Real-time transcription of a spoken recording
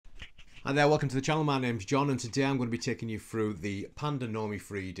Hi there, welcome to the channel. My name's John and today I'm going to be taking you through the Panda Knomi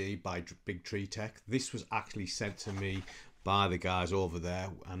 3D by BIGTREETECH. This was actually sent to me by the guys over there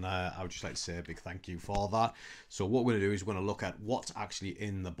and I would just like to say a big thank you for that. So what we're going to do is we're going to look at what's actually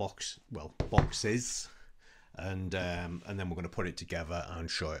in the box, well, boxes, and then we're going to put it together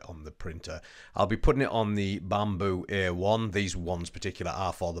and show it on the printer. I'll be putting it on the BAMBU A1. These ones particular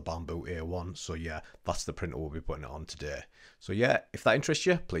are for the BAMBU A1, so yeah, that's the printer we'll be putting it on today. So yeah, if that interests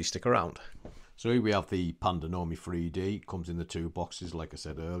you, please stick around. So here we have the Panda Knomi 3D. It comes in the two boxes like I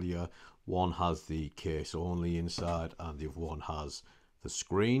said earlier. One has the case only inside and the other one has the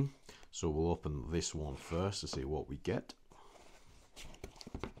screen. So we'll open this one first to see what we get.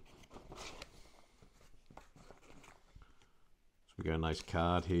 We get a nice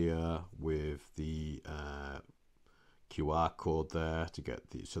card here with the QR code there to get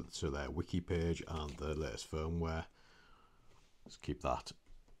the so their wiki page and the latest firmware. Let's keep that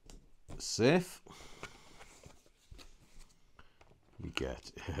safe. We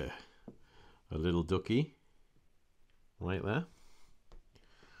get a little ducky right there.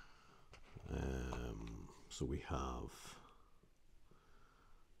 So we have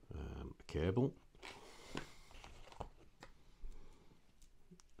a cable.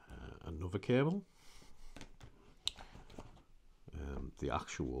 Another cable, the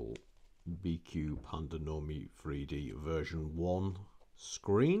actual BQ Panda Knomi 3D version 1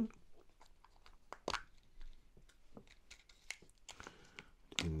 screen.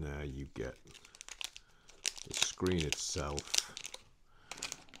 In there you get the screen itself,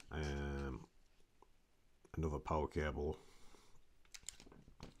 another power cable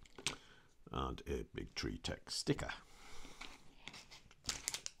and a BIGTREETECH sticker.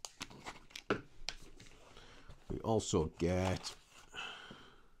 We also get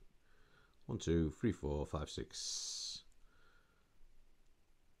 1, 2, 3, 4, 5, 6,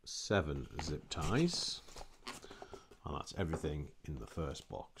 7 zip ties, and that's everything in the first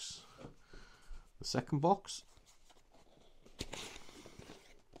box. The second box,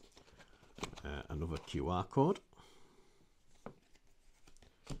 another QR code,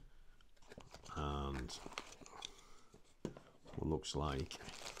 and what looks like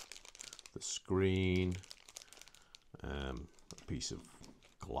the screen. A piece of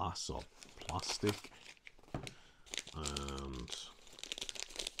glass or plastic, and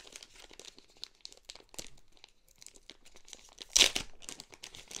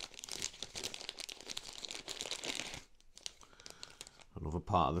another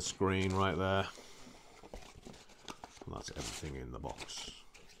part of the screen right there, and that's everything in the box.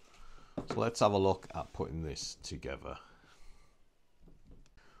 So let's have a look at putting this together.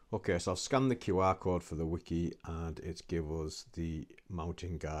 Okay, so I've scanned the QR code for the wiki and it's give us the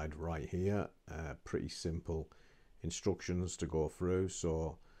mounting guide right here. Pretty simple instructions to go through.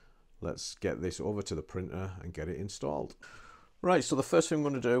 So let's get this over to the printer and get it installed. Right, so the first thing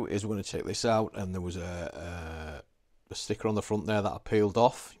we're going to do is we're going to take this out, and there was a sticker on the front there that I peeled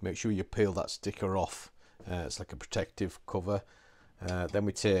off. Make sure you peel that sticker off. It's like a protective cover. Then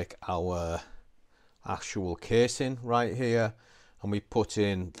we take our actual casing right here, and we put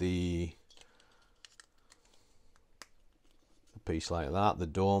in the piece like that, the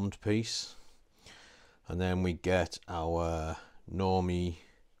domed piece, and then we get our Knomi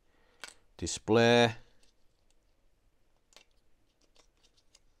display,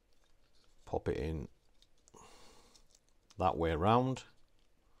 pop it in that way around,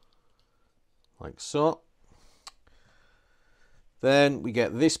 like so. Then we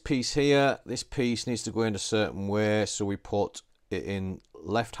get this piece here. This piece needs to go in a certain way, so we put it in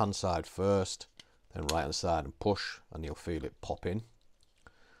left hand side first, then right hand side and push, and you'll feel it pop in,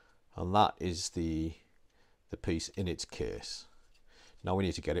 and that is the piece in its case. Now we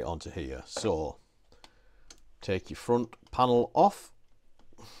need to get it onto here, so take your front panel off,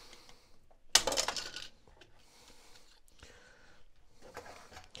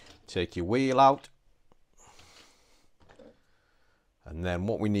 take your wheel out, and then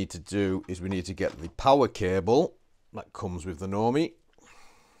what we need to do is we need to get the power cable that comes with the Knomi,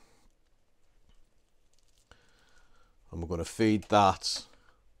 and we're going to feed that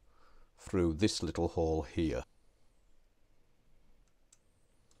through this little hole here.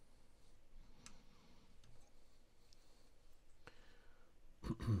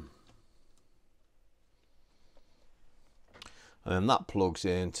 And then that plugs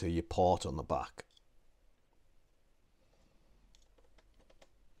into your port on the back.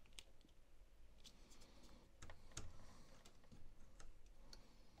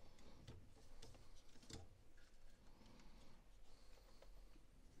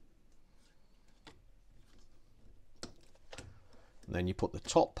 And then you put the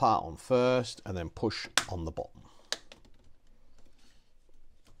top part on first and then push on the bottom.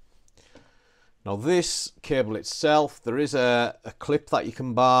 Now this cable itself, there is a clip that you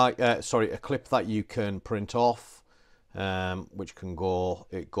can buy, a clip that you can print off, which can go,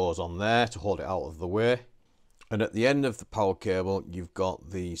 it goes on there to hold it out of the way. And at the end of the power cable, you've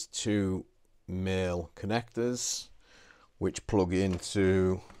got these two male connectors, which plug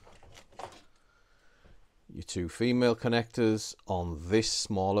into your two female connectors on this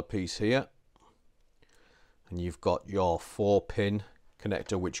smaller piece here. And you've got your 4-pin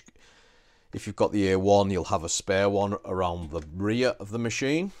connector, which if you've got the A1, you'll have a spare one around the rear of the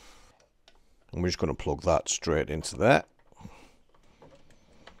machine. And we're just going to plug that straight into there.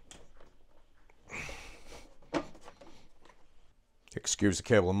 Excuse the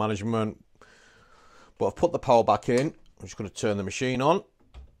cable management, but I've put the power back in. I'm just going to turn the machine on.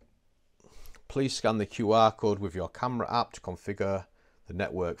 Please scan the QR code with your camera app to configure the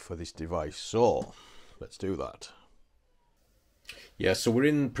network for this device. So let's do that. Yeah, so we're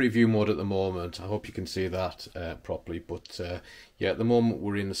in preview mode at the moment. I hope you can see that properly, but yeah, at the moment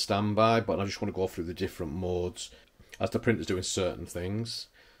we're in the standby, but I just want to go through the different modes as the printer's doing certain things.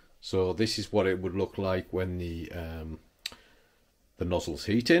 So this is what it would look like when the nozzle's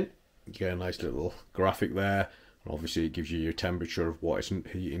heating. You get a nice little graphic there, and obviously it gives you your temperature of what it's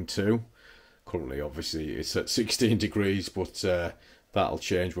heating to. Currently obviously it's at 16 degrees, but that'll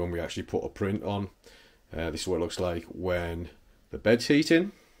change when we actually put a print on. This is what it looks like when the bed's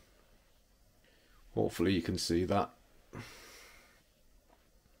heating. Hopefully you can see that.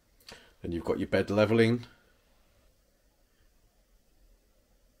 Then you've got your bed leveling,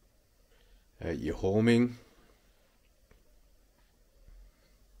 your homing,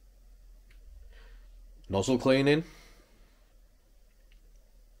 nozzle cleaning,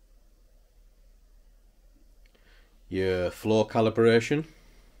 your flow calibration,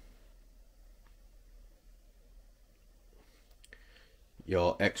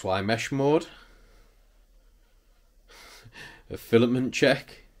 your XY mesh mode, a filament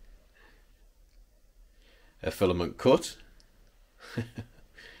check, a filament cut.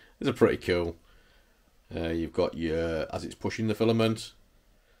 These are pretty cool. You've got your, as it's pushing the filament,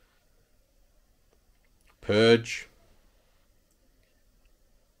 purge,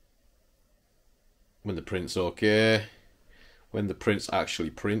 when the print's okay, when the print's actually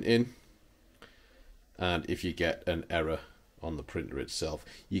printing, and if you get an error on the printer itself.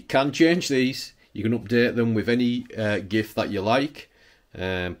 You can change these, you can update them with any GIF that you like,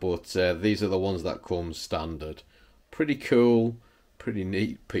 but these are the ones that come standard. Pretty cool, pretty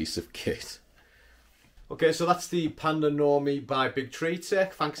neat piece of kit. Okay, so that's the Panda Knomi by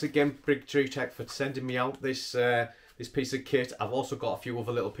BIGTREETECH. Thanks again, BIGTREETECH, for sending me out this this piece of kit. I've also got a few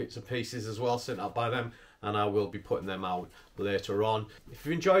other little bits and pieces as well sent out by them, and I will be putting them out later on. If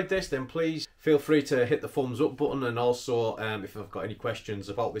you've enjoyed this, then please feel free to hit the thumbs up button, and also if I've got any questions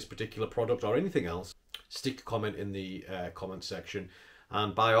about this particular product or anything else, stick a comment in the comment section,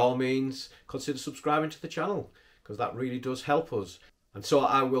 and by all means consider subscribing to the channel, because that really does help us. And so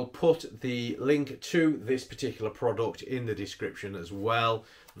I will put the link to this particular product in the description as well.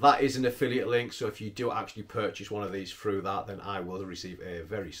 That is an affiliate link, so if you do actually purchase one of these through that, then I will receive a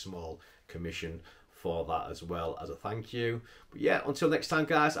very small commission for that as well as a thank you. But yeah, until next time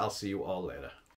guys, I'll see you all later.